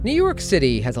New York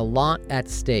City has a lot at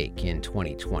stake in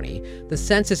 2020. The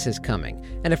census is coming,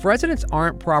 and if residents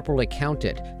aren't properly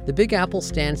counted, the Big Apple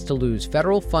stands to lose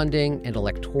federal funding and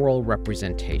electoral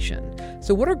representation.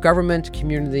 So what are government,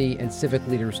 community, and civic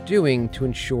leaders doing to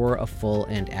ensure a full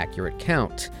and accurate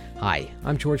count? Hi,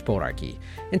 I'm George Bodarky.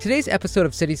 In today's episode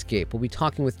of Cityscape, we'll be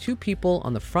talking with two people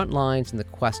on the front lines in the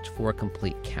quest for a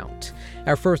complete count.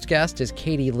 Our first guest is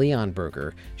Katie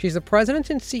Leonberger. She's the president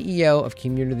and CEO of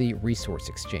Community Resource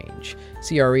Exchange.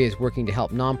 CRE is working to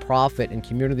help nonprofit and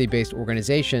community-based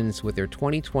organizations with their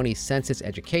 2020 census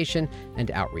education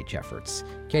and outreach efforts.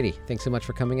 Katie, thanks so much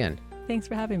for coming in. Thanks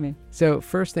for having me. So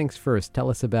first things first, tell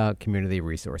us about Community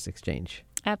Resource Exchange.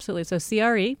 Absolutely. So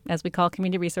CRE, as we call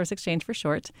Community Resource Exchange for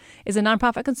short, is a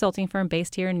nonprofit consulting firm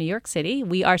based here in New York City.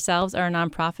 We ourselves are a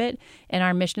nonprofit, and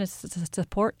our mission is to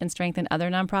support and strengthen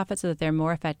other nonprofits so that they're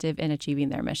more effective in achieving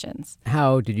their missions.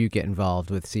 How did you get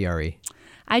involved with CRE?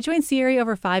 I joined CRE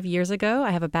over 5 years ago.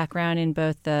 I have a background in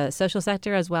both the social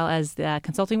sector as well as the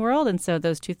consulting world, and so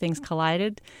those two things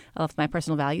collided. I left my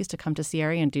personal values to come to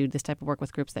CRE and do this type of work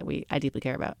with groups that I deeply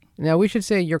care about. Now, we should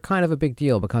say you're kind of a big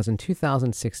deal because in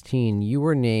 2016, you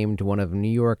were named one of New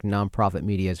York nonprofit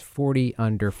media's 40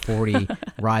 under 40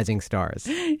 rising stars.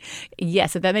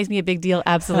 Yes, if that makes me a big deal,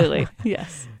 absolutely.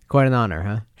 Yes. Quite an honor,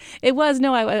 huh? It was.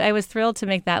 No, I was thrilled to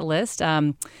make that list.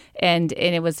 And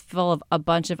it was full of a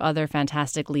bunch of other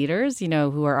fantastic leaders,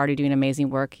 who are already doing amazing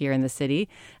work here in the city.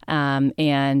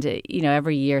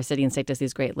 Every year, city and state does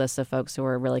these great lists of folks who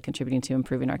are really contributing to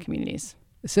improving our communities.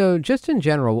 So just in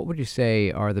general, what would you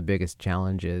say are the biggest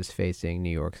challenges facing New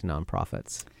York's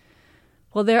nonprofits?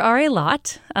 Well, there are a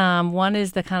lot. One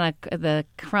is the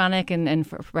chronic and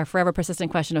forever persistent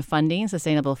question of funding,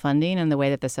 sustainable funding, and the way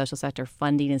that the social sector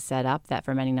funding is set up, that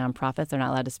for many nonprofits, they're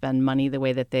not allowed to spend money the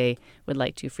way that they would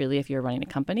like to freely if you're running a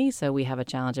company. So we have a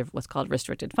challenge of what's called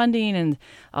restricted funding and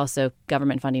also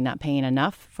government funding not paying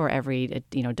enough for every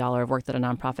dollar of work that a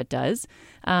nonprofit does.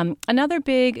 Another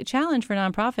big challenge for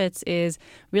nonprofits is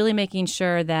really making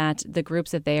sure that the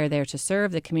groups that they are there to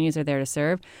serve, the communities they're there to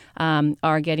serve,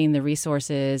 are getting the resources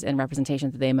and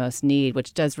representation that they most need,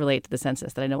 which does relate to the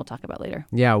census that I know we'll talk about later.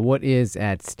 Yeah, what is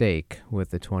at stake with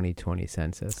the 2020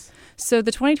 census? So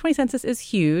the 2020 census is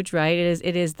huge, right?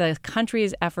 It is the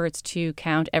country's efforts to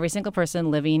count every single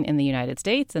person living in the United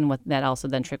States, and what that also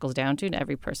then trickles down to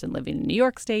every person living in New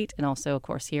York State, and also, of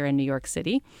course, here in New York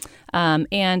City.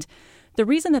 And the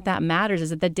reason that matters is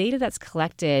that the data that's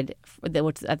collected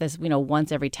at this,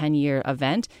 once every 10-year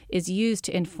event is used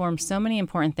to inform so many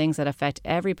important things that affect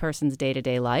every person's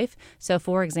day-to-day life. So,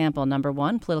 for example, number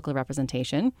one, political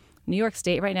representation. New York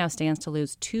State right now stands to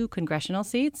lose 2 congressional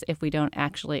seats if we don't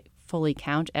actually fully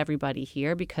count everybody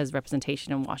here, because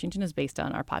representation in Washington is based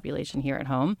on our population here at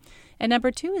home. And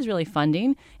number 2 is really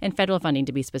funding, and federal funding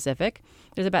to be specific.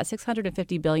 There's about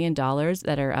 $650 billion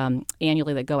that are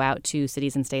annually that go out to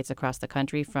cities and states across the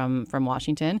country from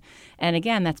Washington. And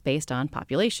again, that's based on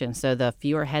population. So the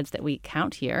fewer heads that we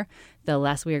count here, the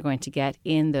less we are going to get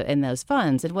in those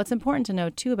funds. And what's important to know,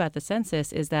 too, about the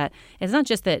census is that it's not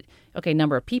just that,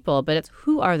 number of people, but it's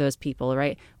who are those people,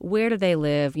 right? Where do they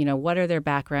live? What are their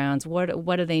backgrounds?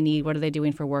 What do they need? What are they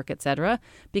doing for work, et cetera?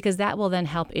 Because that will then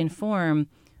help inform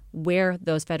where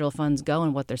those federal funds go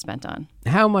and what they're spent on.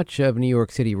 How much of New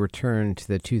York City returned to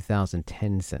the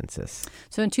 2010 census?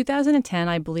 So in 2010,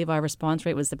 I believe our response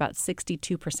rate was about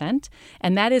 62%.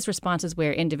 And that is responses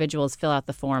where individuals fill out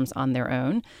the forms on their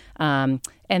own.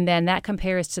 And then that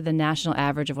compares to the national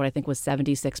average of what I think was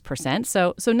 76%.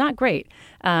 So not great.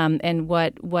 And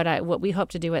what we hope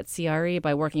to do at CRE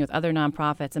by working with other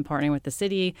nonprofits and partnering with the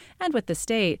city and with the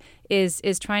state is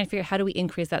trying to figure out how do we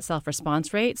increase that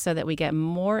self-response rate so that we get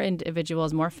more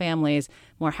individuals, more families,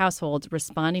 more households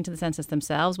responding to the census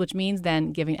themselves, which means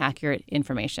then giving accurate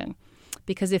information.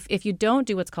 Because if you don't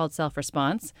do what's called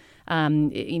self-response,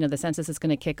 the census is going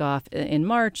to kick off in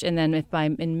March, and then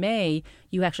in May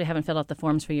you actually haven't filled out the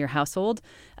forms for your household,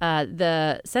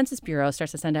 the Census Bureau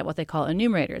starts to send out what they call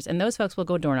enumerators, and those folks will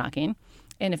go door knocking.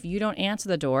 And if you don't answer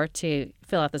the door to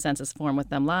fill out the census form with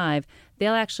them live,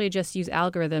 they'll actually just use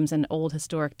algorithms and old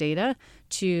historic data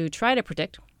to try to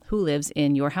predict who lives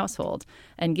in your household.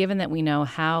 And given that we know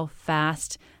how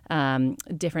fast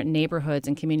different neighborhoods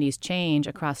and communities change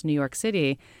across New York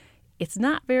City, it's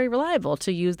not very reliable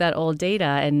to use that old data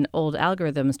and old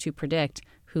algorithms to predict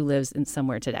who lives in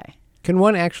somewhere today. Can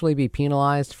one actually be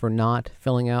penalized for not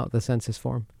filling out the census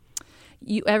form?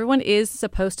 Everyone is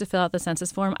supposed to fill out the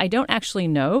census form. I don't actually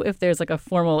know if there's like a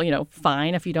formal,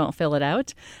 fine if you don't fill it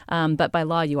out. But by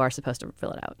law, you are supposed to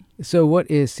fill it out. So what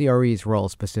is CRE's role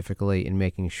specifically in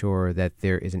making sure that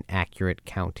there is an accurate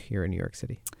count here in New York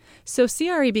City? So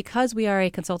CRE, because we are a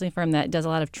consulting firm that does a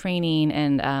lot of training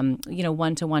and,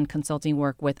 one-to-one consulting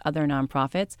work with other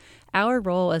nonprofits, our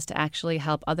role is to actually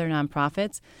help other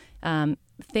nonprofits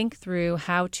think through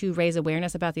how to raise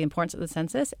awareness about the importance of the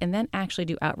census and then actually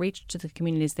do outreach to the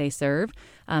communities they serve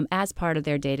as part of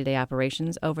their day-to-day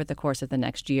operations over the course of the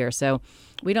next year. So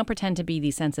we don't pretend to be the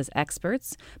census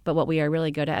experts, but what we are really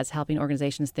good at is helping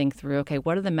organizations think through, okay,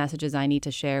 what are the messages I need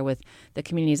to share with the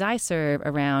communities I serve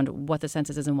around what the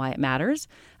census is and why it matters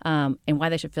and why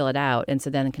they should fill it out. And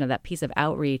so then kind of that piece of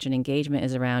outreach and engagement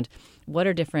is around what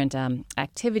are different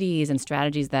activities and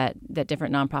strategies that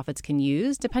different nonprofits can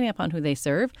use, depending upon who they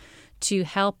serve, to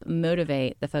help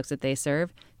motivate the folks that they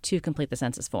serve to complete the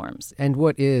census forms. And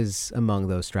what is among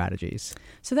those strategies?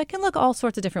 So that can look all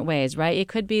sorts of different ways, right? It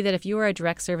could be that if you are a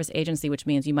direct service agency, which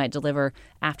means you might deliver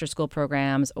after-school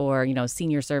programs or,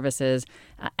 senior services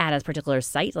at a particular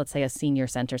site, let's say a senior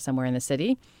center somewhere in the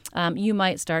city, you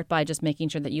might start by just making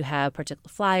sure that you have particular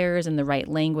flyers in the right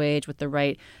language with the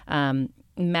right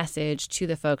message to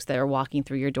the folks that are walking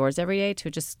through your doors every day, to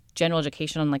just general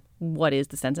education on like what is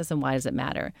the census and why does it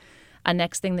matter. A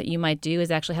next thing that you might do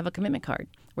is actually have a commitment card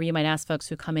where you might ask folks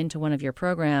who come into one of your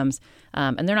programs,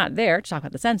 and they're not there to talk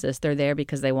about the census. They're there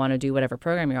because they want to do whatever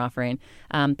program you're offering.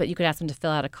 But you could ask them to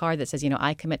fill out a card that says,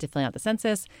 I commit to filling out the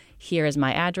census. Here is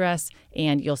my address,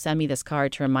 and you'll send me this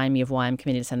card to remind me of why I'm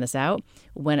committed to send this out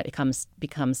when it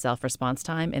becomes self-response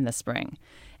time in the spring.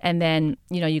 And then,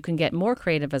 you can get more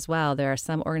creative as well. There are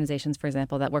some organizations, for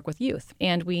example, that work with youth.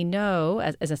 And we know,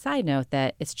 as a side note,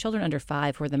 that it's children under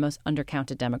 5 who are the most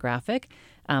undercounted demographic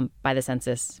by the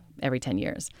census every 10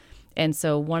 years. And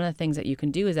so one of the things that you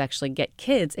can do is actually get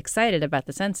kids excited about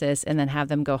the census and then have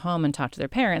them go home and talk to their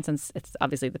parents. And it's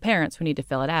obviously the parents who need to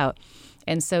fill it out.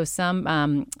 And so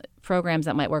some programs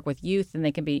that might work with youth, and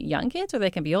they can be young kids or they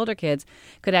can be older kids,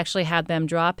 could actually have them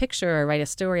draw a picture or write a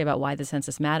story about why the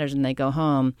census matters, and they go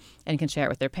home and can share it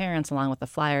with their parents along with a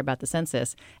flyer about the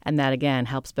census. And that, again,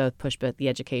 helps push both the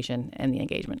education and the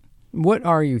engagement. What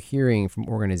are you hearing from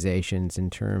organizations in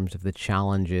terms of the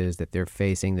challenges that they're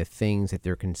facing, the things that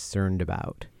they're concerned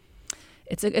about?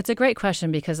 It's a great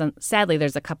question because sadly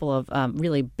there's a couple of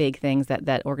really big things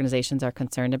that organizations are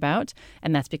concerned about,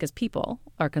 and that's because people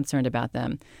are concerned about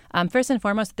them. First and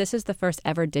foremost, this is the first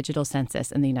ever digital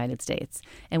census in the United States.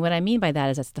 And what I mean by that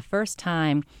is it's the first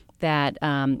time that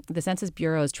the Census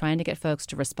Bureau is trying to get folks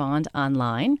to respond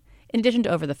online, in addition to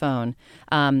over the phone,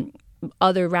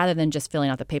 rather than just filling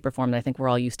out the paper form that I think we're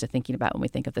all used to thinking about when we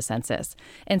think of the census.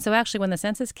 And so actually when the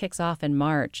census kicks off in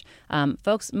March,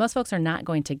 most folks are not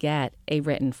going to get a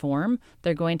written form.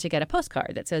 They're going to get a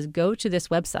postcard that says, go to this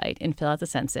website and fill out the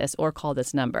census or call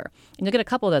this number. And you'll get a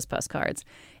couple of those postcards.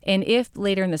 And if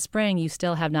later in the spring you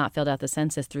still have not filled out the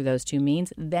census through those two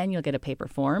means, then you'll get a paper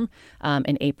form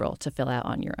in April to fill out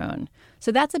on your own.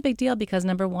 So that's a big deal because,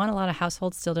 number one, a lot of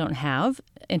households still don't have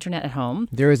internet at home.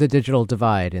 There is a digital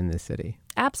divide in this city.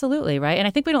 Absolutely, right? And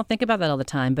I think we don't think about that all the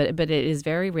time, but it is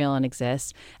very real and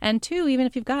exists. And two, even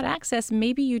if you've got access,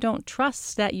 maybe you don't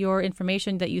trust that your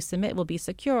information that you submit will be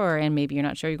secure, and maybe you're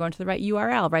not sure you're going to the right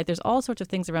URL, right? There's all sorts of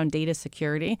things around data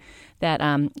security that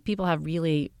people have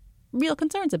real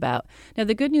concerns about. Now,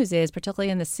 the good news is,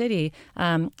 particularly in the city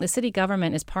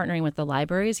government is partnering with the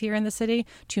libraries here in the city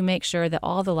to make sure that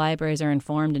all the libraries are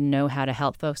informed and know how to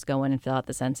help folks go in and fill out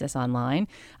the census online.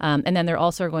 And then there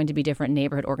also are going to be different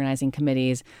neighborhood organizing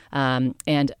committees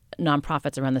and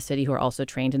nonprofits around the city who are also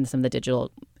trained in some of the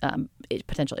digital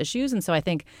potential issues. And so I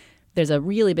think there's a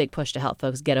really big push to help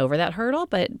folks get over that hurdle,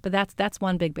 but that's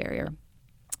one big barrier.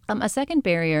 A second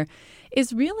barrier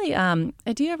is really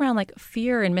idea around like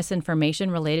fear and misinformation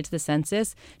related to the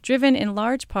census, driven in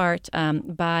large part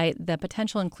by the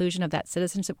potential inclusion of that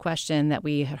citizenship question that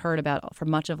we had heard about for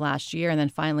much of last year. And then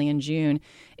finally in June,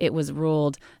 it was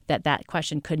ruled that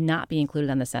question could not be included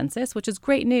on the census, which is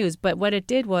great news. But what it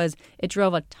did was it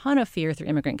drove a ton of fear through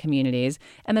immigrant communities.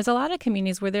 And there's a lot of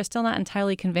communities where they're still not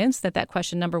entirely convinced that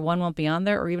question number one won't be on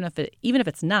there, or even if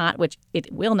it's not, which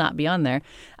it will not be on there.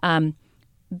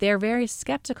 They're very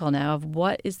skeptical now of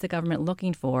what is the government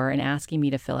looking for and asking me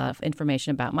to fill out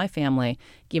information about my family,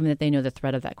 given that they know the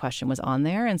threat of that question was on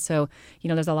there. And so,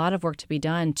 there's a lot of work to be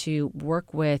done to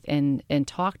work with and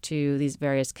talk to these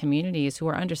various communities who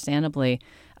are understandably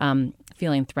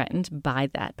feeling threatened by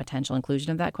that potential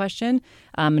inclusion of that question.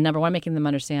 Number one, making them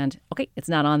understand, okay, it's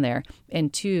not on there.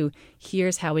 And two,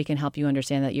 here's how we can help you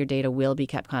understand that your data will be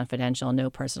kept confidential. No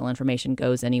personal information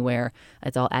goes anywhere.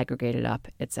 It's all aggregated up,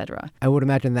 et cetera. I would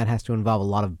imagine that has to involve a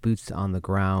lot of boots on the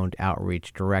ground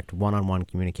outreach, direct one-on-one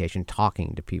communication,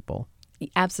 talking to people.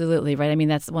 Absolutely, right? I mean,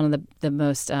 that's one of the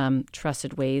most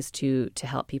trusted ways to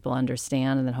help people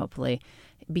understand and then hopefully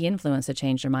be influenced to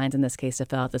change their minds, in this case, to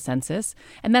fill out the census.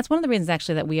 And that's one of the reasons,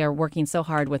 actually, that we are working so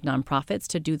hard with nonprofits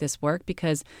to do this work,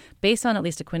 because based on at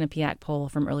least a Quinnipiac poll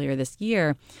from earlier this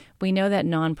year, we know that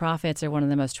nonprofits are one of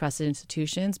the most trusted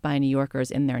institutions by New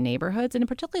Yorkers in their neighborhoods, and in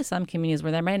particularly some communities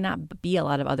where there might not be a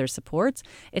lot of other supports.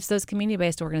 It's those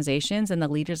community-based organizations and the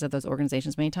leaders of those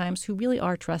organizations many times who really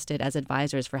are trusted as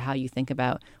advisors for how you think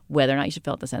about whether or not you should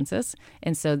fill out the census.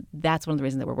 And so that's one of the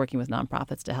reasons that we're working with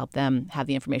nonprofits to help them have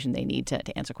the information they need to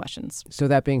answer questions. So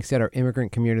that being said, are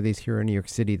immigrant communities here in New York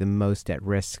City the most at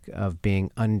risk of being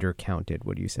undercounted,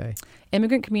 would you say?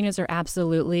 Immigrant communities are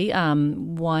absolutely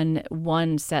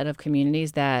one set of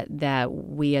communities that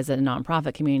we as a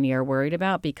nonprofit community are worried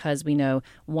about, because we know,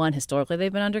 one, historically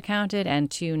they've been undercounted, and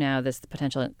two, now this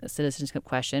potential citizenship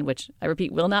question, which I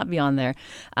repeat will not be on there,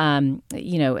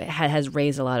 has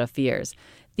raised a lot of fears.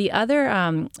 The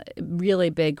other really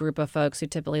big group of folks who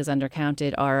typically is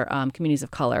undercounted are communities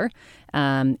of color.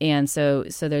 And so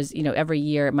there's, every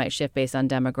year it might shift based on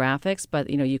demographics, but,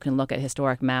 you can look at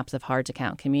historic maps of hard to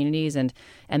count communities. And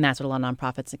that's what a lot of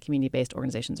nonprofits and community-based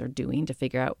organizations are doing to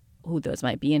figure out who those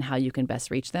might be and how you can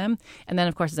best reach them. And then,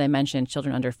 of course, as I mentioned,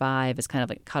 children under 5 is kind of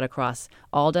like cut across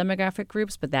all demographic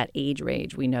groups, but that age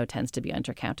range we know tends to be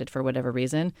undercounted for whatever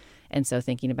reason. And so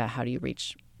thinking about how do you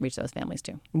reach those families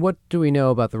too. What do we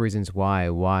know about the reasons why?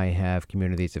 Why have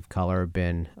communities of color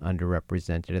been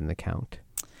underrepresented in the count?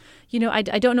 I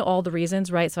don't know all the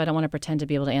reasons, right? So I don't want to pretend to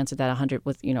be able to answer that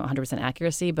 100%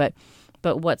 accuracy. But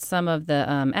what some of the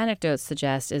anecdotes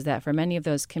suggest is that for many of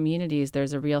those communities,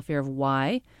 there's a real fear of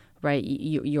why, right?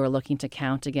 You're looking to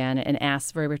count again and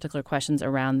ask very particular questions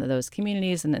around those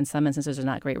communities. And in some instances, there's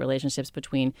not great relationships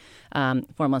between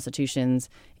formal institutions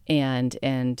and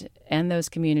those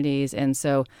communities. And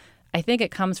so I think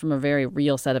it comes from a very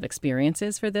real set of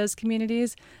experiences for those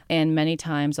communities. And many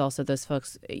times also those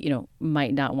folks,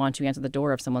 might not want to answer the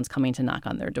door if someone's coming to knock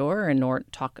on their door, and nor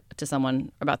talk to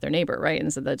someone about their neighbor, right?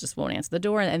 And so they just won't answer the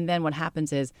door. And then what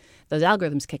happens is those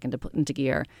algorithms kick into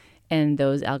gear. And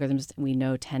those algorithms we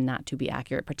know tend not to be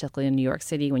accurate, particularly in New York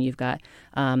City when you've got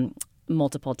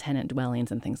multiple tenant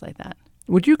dwellings and things like that.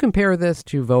 Would you compare this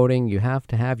to voting? You have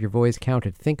to have your voice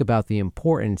counted. Think about the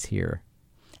importance here.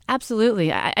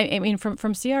 Absolutely. I mean,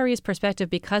 from CRE's perspective,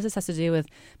 because this has to do with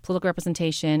political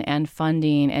representation and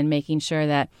funding and making sure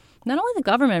that not only the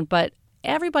government, but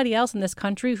everybody else in this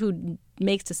country who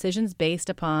makes decisions based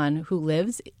upon who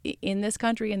lives in this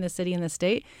country, in the city, in the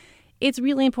state, it's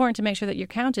really important to make sure that you're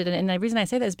counted. And the reason I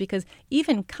say that is because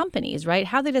even companies, right,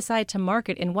 how they decide to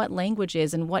market in what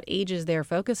languages and what ages they're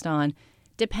focused on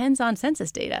depends on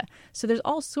census data. So there's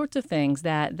all sorts of things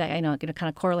that I know, kind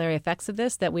of corollary effects of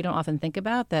this that we don't often think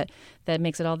about that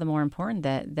makes it all the more important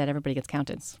that everybody gets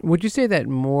counted. Would you say that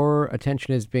more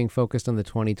attention is being focused on the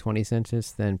 2020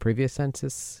 census than previous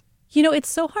census? It's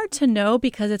so hard to know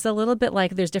because it's a little bit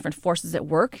like there's different forces at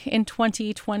work in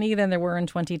 2020 than there were in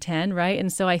 2010, right?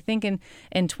 And so I think in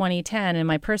 2010, in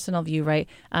my personal view, right,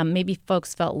 maybe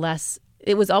folks felt less.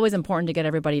 It was always important to get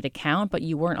everybody to count, but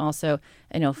you weren't also,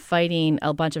 fighting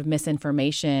a bunch of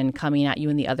misinformation coming at you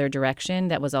in the other direction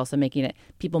that was also making it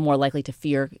people more likely to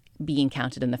fear being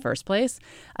counted in the first place.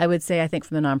 I would say, I think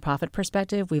from the nonprofit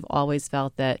perspective, we've always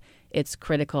felt that it's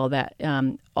critical that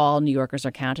all New Yorkers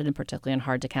are counted, and particularly in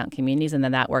hard to count communities, and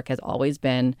then that work has always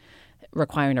been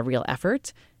requiring a real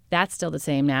effort. That's still the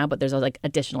same now, but there's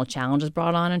additional challenges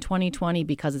brought on in 2020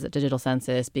 because it's a digital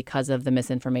census, because of the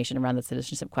misinformation around the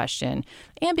citizenship question,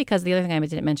 and because the other thing I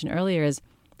didn't mention earlier is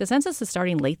the census is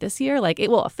starting late this year. Like, it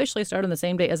will officially start on the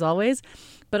same day as always,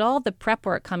 but all the prep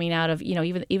work coming out of,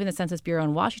 even the Census Bureau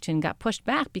in Washington got pushed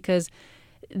back because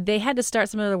they had to start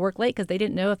some of the work late because they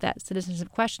didn't know if that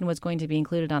citizenship question was going to be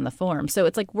included on the form. So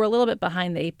it's like we're a little bit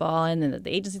behind the 8 ball, and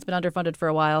the agency's been underfunded for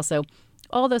a while. So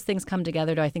all those things come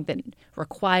together to, I think, that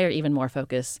require even more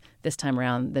focus this time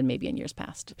around than maybe in years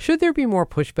past. Should there be more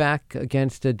pushback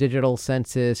against a digital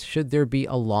census? Should there be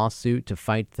a lawsuit to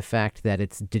fight the fact that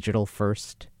it's digital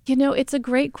first? It's a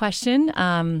great question.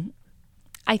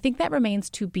 I think that remains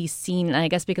to be seen. And I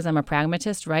guess because I'm a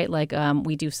pragmatist, right?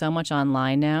 We do so much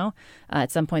online now.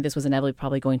 At some point, this was inevitably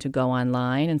probably going to go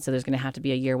online. And so there's going to have to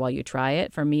be a year while you try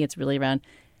it. For me, it's really around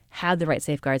Have the right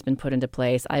safeguards been put into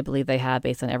place? I believe they have,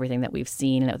 based on everything that we've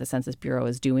seen and what the Census Bureau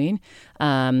is doing.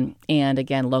 And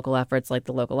again, local efforts like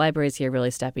the local libraries here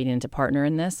really stepping in to partner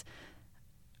in this.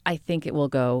 I think it will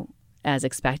go as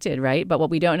expected, right? But what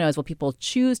we don't know is, will people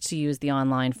choose to use the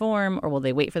online form, or will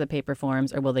they wait for the paper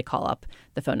forms, or will they call up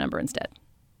the phone number instead?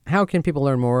 How can people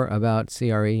learn more about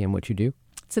CRE and what you do?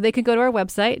 So they can go to our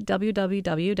website,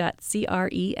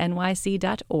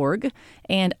 www.crenyc.org.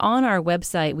 And on our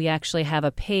website, we actually have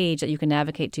a page that you can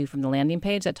navigate to from the landing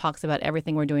page that talks about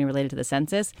everything we're doing related to the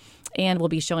census. And we'll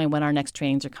be showing when our next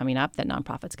trainings are coming up that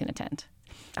nonprofits can attend.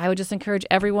 I would just encourage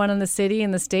everyone in the city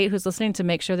and the state who's listening to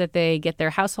make sure that they get their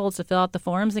households to fill out the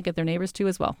forms and get their neighbors to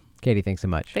as well. Katie, thanks so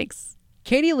much. Thanks.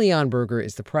 Katie Leonberger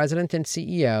is the president and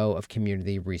CEO of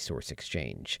Community Resource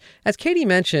Exchange. As Katie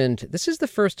mentioned, this is the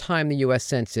first time the U.S.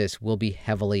 Census will be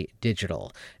heavily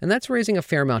digital, and that's raising a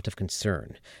fair amount of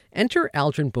concern. Enter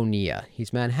Aldrin Bonilla.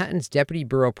 He's Manhattan's deputy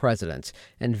borough president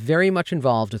and very much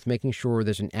involved with making sure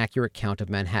there's an accurate count of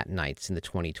Manhattanites in the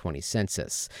 2020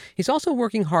 census. He's also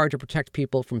working hard to protect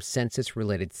people from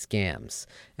census-related scams.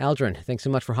 Aldrin, thanks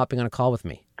so much for hopping on a call with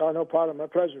me. Oh, no problem. My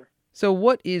pleasure. So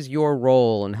what is your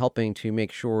role in helping to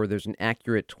make sure there's an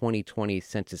accurate 2020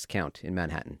 census count in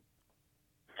Manhattan?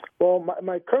 Well,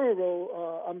 my current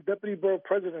role, I'm deputy borough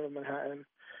president of Manhattan,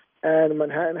 and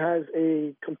Manhattan has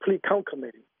a complete count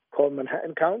committee called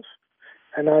Manhattan Counts,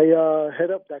 and I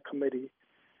head up that committee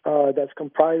that's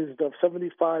comprised of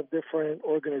 75 different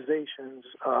organizations,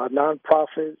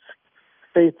 nonprofits,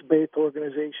 faith-based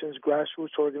organizations,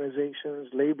 grassroots organizations,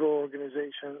 labor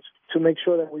organizations, to make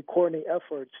sure that we coordinate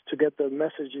efforts to get the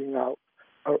messaging out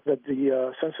that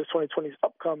the Census 2020 is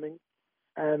upcoming,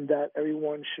 and that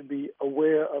everyone should be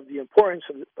aware of the importance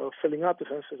of filling out the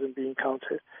census and being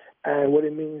counted, and what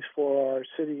it means for our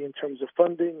city in terms of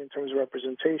funding, in terms of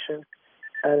representation,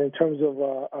 and in terms of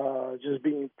just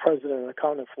being present and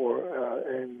accounted for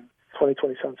in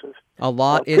 2020 census. A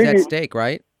lot is at stake,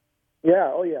 right?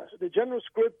 Yeah, oh yeah. So the general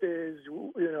script is,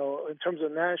 in terms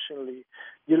of nationally,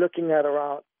 you're looking at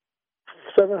around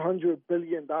 $700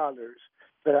 billion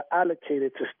that are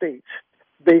allocated to states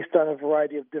based on a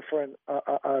variety of different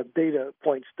data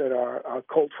points that are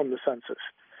culled from the census.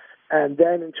 And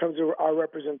then in terms of our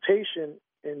representation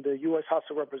in the U.S. House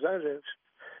of Representatives,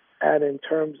 and in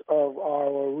terms of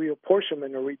our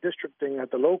reapportionment or redistricting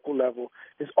at the local level,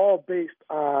 is all based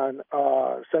on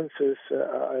census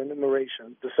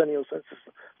enumeration, decennial census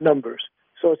numbers.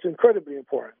 So it's incredibly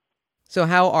important. So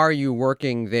how are you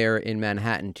working there in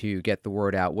Manhattan to get the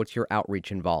word out? What's your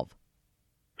outreach involved?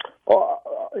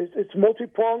 It's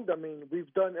multi-pronged. I mean,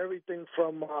 we've done everything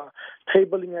from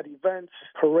tabling at events,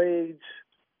 parades,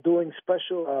 doing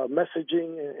special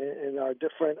messaging in our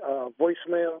different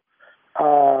voicemail.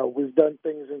 We've done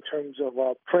things in terms of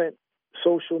print,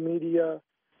 social media.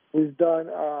 We've done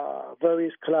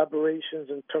various collaborations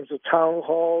in terms of town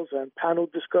halls and panel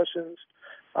discussions.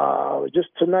 Just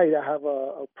tonight, I have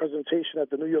a presentation at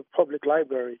the New York Public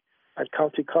Library at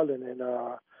County Cullen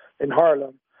in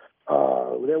Harlem.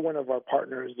 They're one of our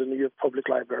partners, the New York Public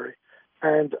Library,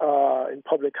 and in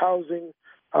public housing.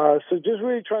 So just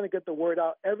really trying to get the word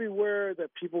out everywhere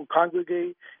that people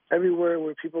congregate, everywhere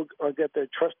where people get their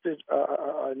trusted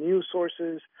news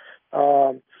sources.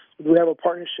 We have a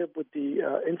partnership with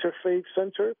the Interfaith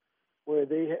Center, where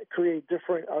they create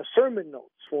different sermon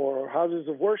notes for houses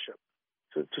of worship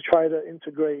to try to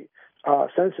integrate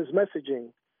census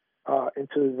messaging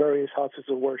into various houses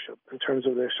of worship in terms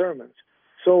of their sermons.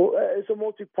 So it's a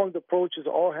multi-pronged approach. It's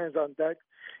all hands on deck.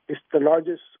 It's the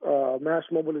largest mass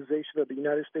mobilization that the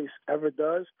United States ever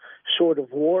does, short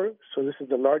of war. So this is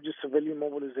the largest civilian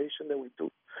mobilization that we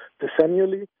do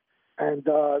decennially, and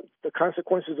the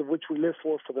consequences of which we live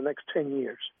for the next 10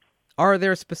 years. Are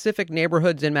there specific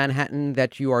neighborhoods in Manhattan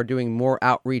that you are doing more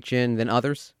outreach in than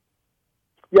others?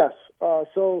 Yes.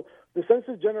 So the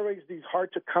census generates these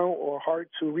hard-to-count or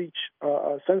hard-to-reach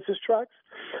census tracts.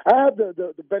 I have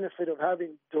the benefit of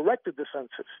having directed the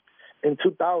census in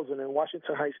 2000 in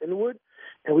Washington Heights, Inwood,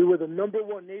 and we were the number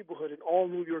one neighborhood in all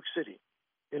New York City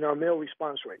in our mail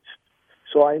response rates.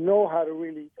 So I know how to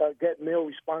really get mail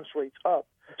response rates up.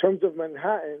 In terms of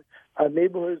Manhattan,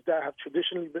 neighborhoods that have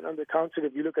traditionally been undercounted,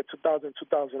 if you look at 2000,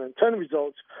 2010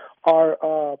 results,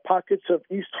 are pockets of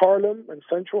East Harlem and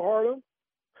Central Harlem,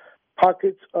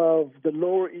 pockets of the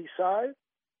Lower East Side,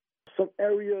 some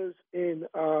areas in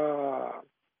our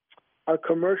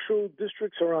commercial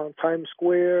districts around Times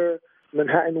Square,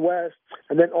 Manhattan West,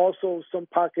 and then also some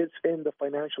pockets in the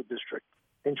financial district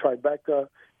in Tribeca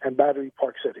and Battery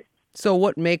Park City. So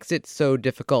what makes it so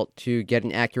difficult to get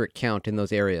an accurate count in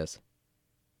those areas?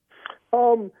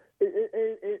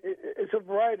 It's a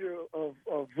variety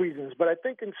of reasons, but I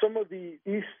think in some of the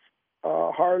East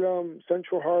Harlem,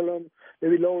 Central Harlem,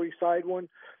 maybe Lower East Side one,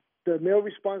 the mail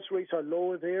response rates are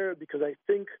lower there because I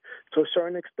think to a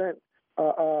certain extent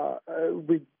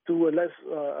we do a less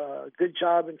good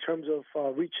job in terms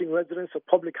of reaching residents of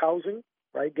public housing,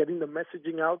 right? Getting the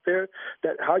messaging out there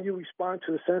that how you respond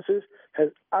to the census has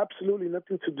absolutely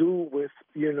nothing to do with,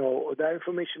 that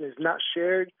information is not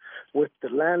shared with the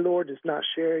landlord, it's not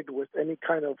shared with any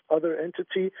kind of other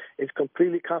entity. It's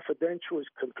completely confidential, it's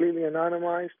completely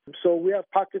anonymized. So we have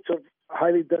pockets of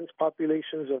highly dense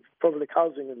populations of public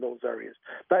housing in those areas.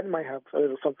 That might have a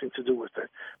little something to do with it.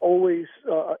 Always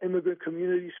immigrant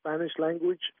communities, Spanish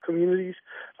language communities,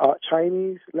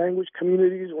 Chinese language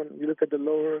communities. When you look at the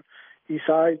Lower East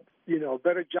Side,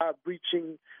 better job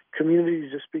reaching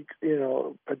communities that speak,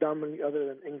 predominantly other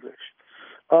than English.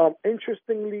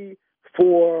 Interestingly,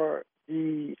 for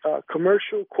the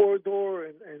commercial corridor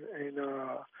in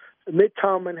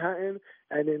Midtown Manhattan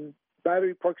and in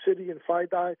Battery Park City and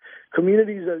FiDi,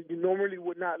 communities that you normally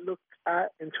would not look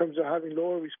at in terms of having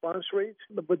lower response rates.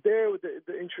 But there,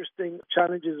 the interesting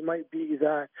challenges might be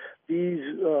that these,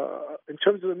 in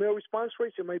terms of the mail response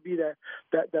rates, it might be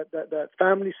that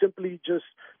families simply just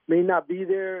may not be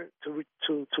there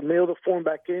to mail the form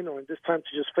back in, or in this time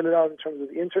to just fill it out in terms of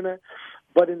the internet.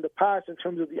 But in the past, in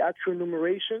terms of the actual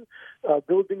enumeration,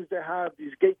 buildings that have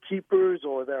these gatekeepers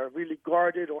or that are really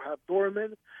guarded or have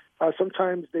doormen,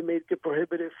 sometimes they make it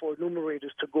prohibited for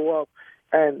enumerators to go up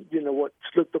and, what's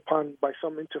looked upon by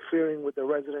some interfering with the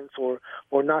residents or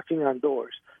knocking on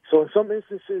doors. So in some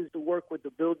instances, to work with the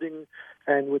building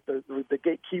and with the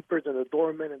gatekeepers and the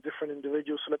doormen and different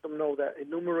individuals to let them know that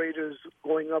enumerators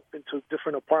going up into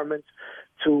different apartments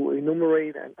to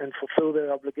enumerate and fulfill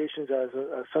their obligations as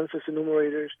census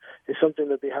enumerators is something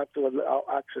that they have to allow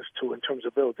access to in terms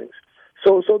of buildings.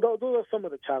 So those are some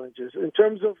of the challenges. In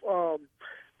terms of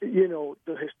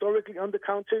the historically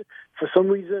undercounted, for some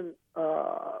reason,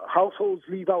 households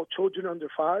leave out children under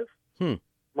 5.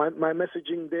 My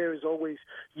messaging there is always,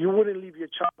 you wouldn't leave your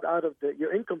child out of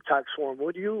your income tax form,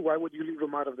 would you? Why would you leave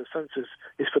them out of the census?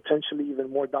 It's potentially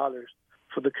even more dollars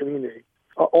for the community.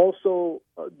 Also,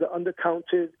 the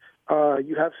undercounted,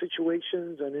 you have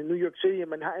situations, and in New York City and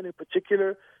Manhattan in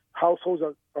particular, households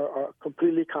are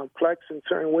completely complex in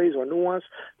certain ways or nuanced.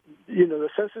 The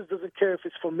census doesn't care if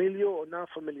it's familial or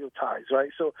non-familial ties, right?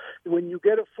 So when you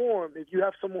get a form, if you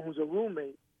have someone who's a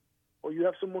roommate or you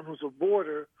have someone who's a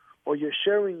boarder or you're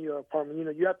sharing your apartment,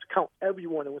 you have to count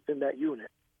everyone within that unit,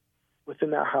 within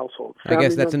that household. I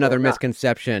guess that's another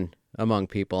misconception among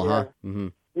people, huh? Mm-hmm.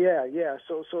 Yeah.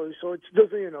 So it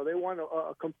doesn't, they want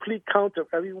a complete count of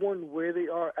everyone where they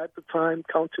are at the time,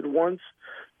 counted once,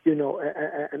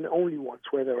 and only once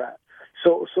where they're at.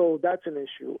 So that's an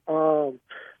issue.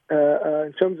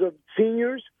 In terms of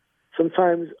seniors,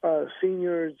 sometimes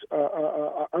seniors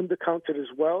are undercounted as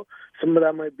well. Some of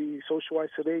that might be social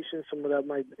isolation. Some of that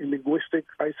might be linguistic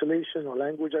isolation or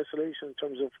language isolation in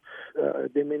terms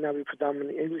of they may not be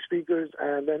predominantly English speakers.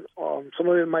 And then some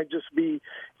of it might just be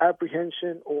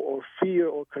apprehension or fear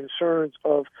or concerns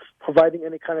of providing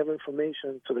any kind of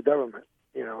information to the government.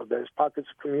 There's pockets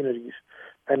of communities,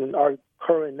 and in our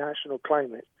current national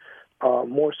climate,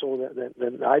 more so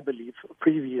than I believe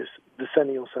previous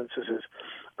decennial censuses,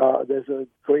 there's a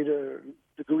greater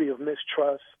degree of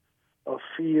mistrust, of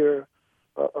fear,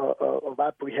 of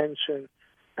apprehension,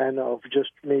 and of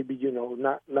just maybe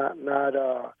not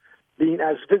being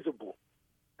as visible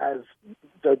as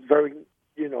the very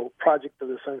project of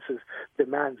the census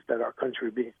demands that our country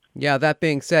be. Yeah, that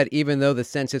being said, even though the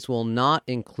census will not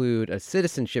include a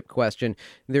citizenship question,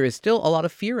 there is still a lot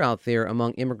of fear out there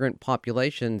among immigrant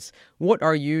populations. What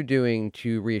are you doing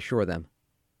to reassure them?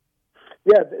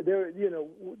 Yeah,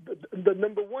 the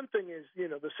number one thing is,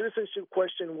 the citizenship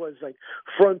question was like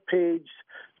front page,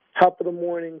 top of the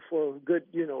morning for a good,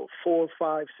 4,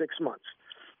 5, 6 months.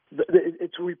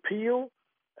 Its repeal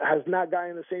has not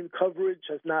gotten the same coverage,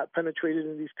 has not penetrated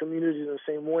in these communities in the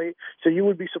same way. So you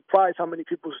would be surprised how many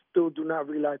people still do not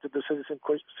realize that the citizenship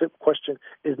question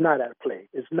is not at play.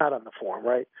 It's not on the form,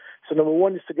 right? So number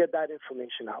one is to get that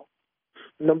information out.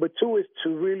 Number two is to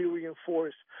really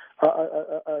reinforce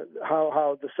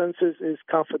how the census is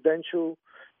confidential.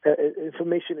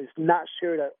 Information is not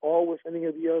shared at all with any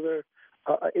of the other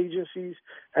agencies,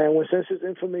 and when census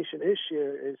information is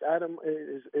shared, is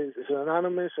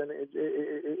anonymous and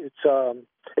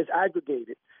it's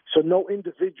aggregated. So no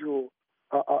individual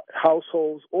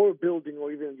households or building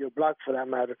or even your block, for that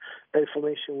matter,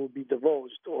 information will be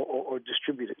divulged or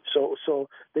distributed. So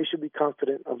they should be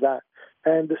confident of that.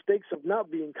 And the stakes of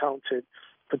not being counted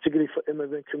particularly for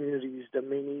immigrant communities that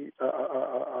may need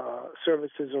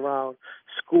services around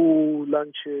school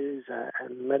lunches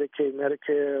and Medicaid,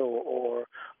 Medicare, or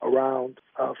around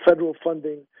federal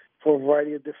funding for a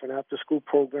variety of different after-school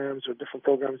programs or different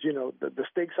programs. The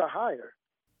stakes are higher.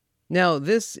 Now,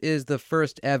 this is the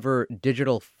first ever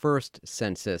digital-first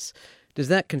census. Does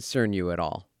that concern you at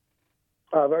all?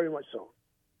 Very much so.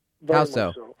 How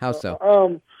so? How so?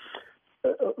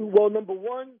 Well, number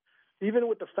one, even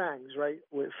with the FANGs, right?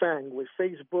 With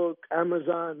Facebook,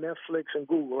 Amazon, Netflix, and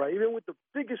Google, right? Even with the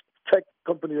biggest tech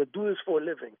companies that do this for a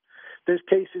living, there's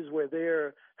cases where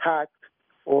they're hacked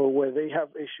or where they have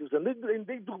issues, and they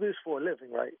do this for a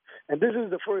living, right? And this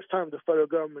is the first time the federal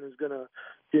government is going to,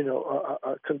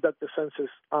 conduct the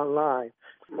census online.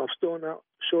 I'm still not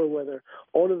sure whether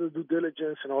all of the due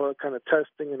diligence and all the kind of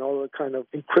testing and all the kind of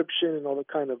encryption and all the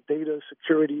kind of data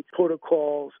security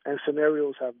protocols and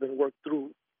scenarios have been worked through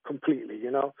completely,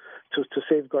 to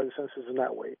safeguard the census in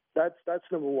that way. That's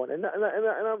number one, and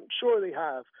I'm sure they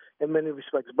have in many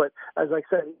respects. But as I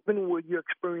said, even with your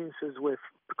experiences with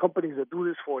companies that do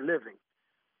this for a living,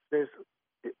 there's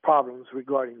problems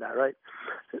regarding that, right?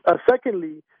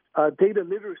 Secondly, data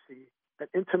literacy and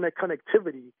internet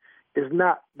connectivity is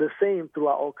not the same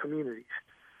throughout all communities.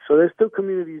 So there's still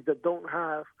communities that don't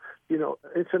have,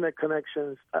 internet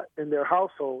connections in their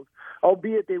household,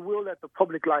 albeit they will at the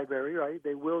public library, right?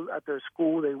 They will at their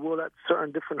school, they will at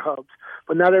certain different hubs,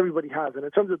 but not everybody has. And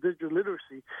in terms of digital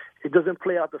literacy, it doesn't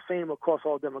play out the same across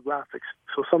all demographics.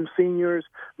 So some seniors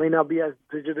may not be as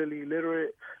digitally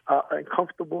literate and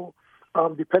comfortable.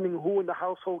 Depending on who in the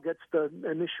household gets the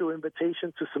initial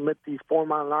invitation to submit the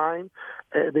form online,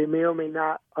 they may or may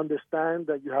not understand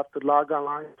that you have to log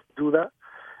online to do that.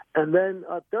 And then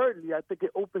thirdly, I think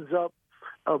it opens up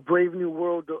a brave new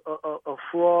world of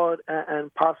fraud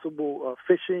and possible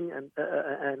phishing and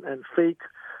fake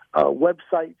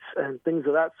websites and things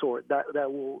of that sort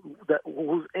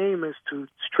whose aim is to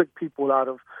trick people out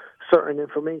of certain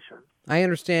information. I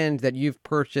understand that you've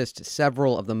purchased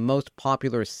several of the most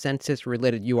popular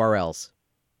census-related URLs.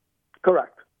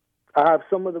 Correct. I have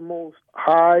some of the most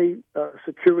high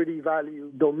security value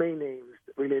domain names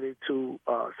related to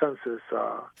census.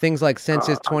 Things like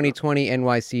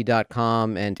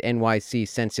census2020nyc.com and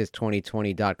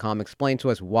nyccensus2020.com. Explain to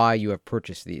us why you have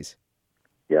purchased these.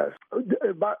 Yes.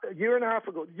 About a year and a half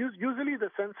ago, usually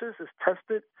the census is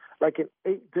tested like in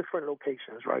 8 different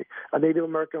locations, right? A Native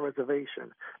American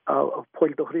reservation, of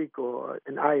Puerto Rico,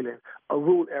 an island, a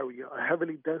rural area, a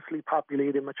heavily densely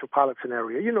populated metropolitan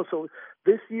area. So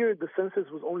this year the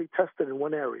census was only tested in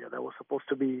one area that was supposed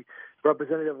to be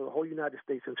representative of the whole United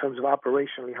States in terms of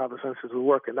operationally how the census would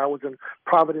work, and that was in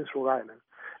Providence, Rhode Island.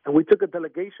 And we took a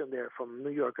delegation there from New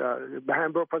York.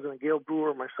 Manhattan Borough President Gail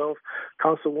Brewer, myself,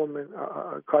 Councilwoman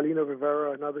Carlina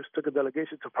Rivera, and others took a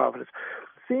delegation to Providence.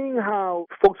 Seeing how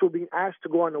folks were being asked to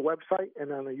go on the website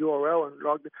and on the URL and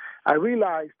log in, I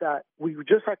realized that we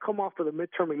just had come off of the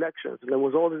midterm elections, and there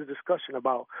was all this discussion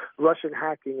about Russian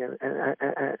hacking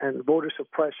and voter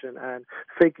suppression and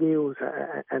fake news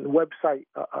and website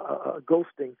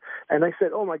ghosting. And I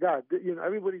said, oh, my God,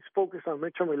 everybody's focused on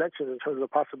midterm elections in terms of the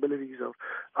possibilities of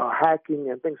hacking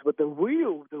and things, but the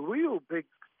real big,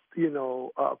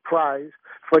 prize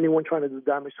for anyone trying to do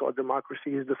damage to our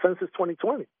democracy is the Census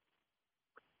 2020.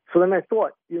 So then I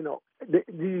thought,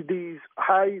 these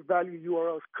high-value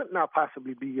URLs could not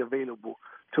possibly be available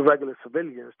to regular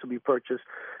civilians to be purchased.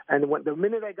 And the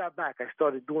minute I got back, I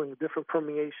started doing different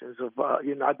permeations of, I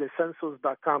did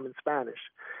census.com in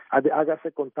Spanish. I did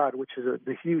Hágase Contar, which is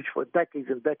the huge, for decades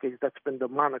and decades, that's been the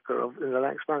moniker of in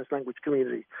the Spanish language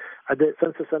community. I did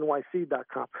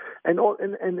censusnyc.com. And lo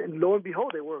and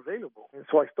behold, they were available. And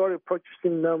so I started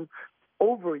purchasing them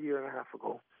over a year and a half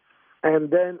ago.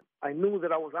 And then I knew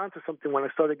that I was onto something when I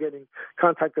started getting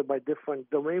contacted by different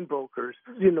domain brokers.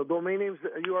 Domain names,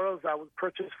 URLs I would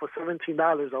purchase for $17,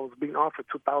 I was being offered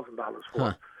 $2,000 for.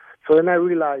 Huh. So then I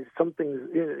realized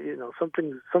something's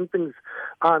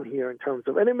on here in terms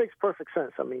of, and it makes perfect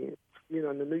sense. I mean,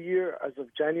 in the new year, as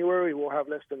of January, we'll have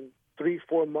less than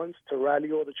 3-4 months to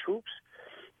rally all the troops,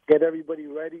 get everybody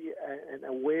ready and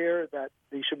aware that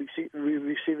they should be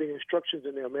receiving instructions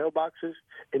in their mailboxes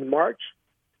in March.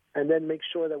 And then make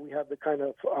sure that we have the kind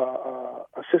of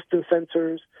assistance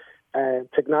centers and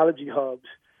technology hubs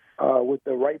with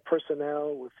the right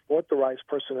personnel, with authorized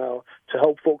personnel to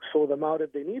help folks fill them out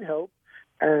if they need help.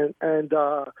 And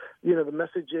the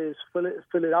message is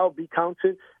fill it out, be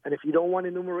counted. And if you don't want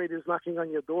enumerators knocking on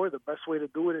your door, the best way to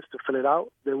do it is to fill it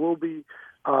out. There will be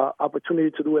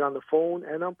opportunity to do it on the phone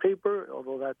and on paper,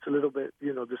 although that's a little bit,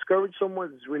 discouraged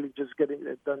someone. It's really just getting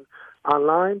it done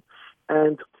online.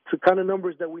 and the kind of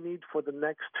numbers that we need for the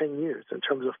next 10 years in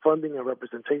terms of funding and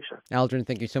representation. Aldrin,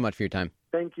 thank you so much for your time.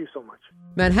 Thank you so much.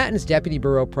 Manhattan's Deputy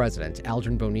Borough President,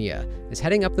 Aldrin Bonilla, is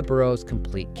heading up the borough's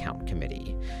Complete Count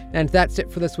Committee. And that's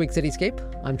it for this week's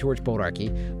Cityscape. I'm George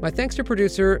Boldarchy. My thanks to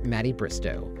producer Maddie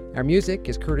Bristow. Our music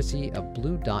is courtesy of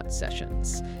Blue Dot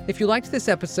Sessions. If you liked this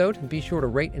episode, be sure to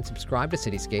rate and subscribe to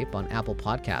Cityscape on Apple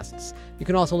Podcasts. You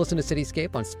can also listen to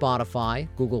Cityscape on Spotify,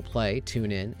 Google Play,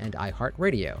 TuneIn, and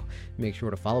iHeartRadio. Make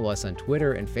sure to follow us on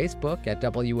Twitter and Facebook at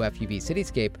WFUV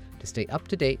Cityscape to stay up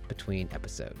to date between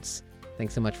episodes.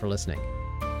 Thanks so much for listening.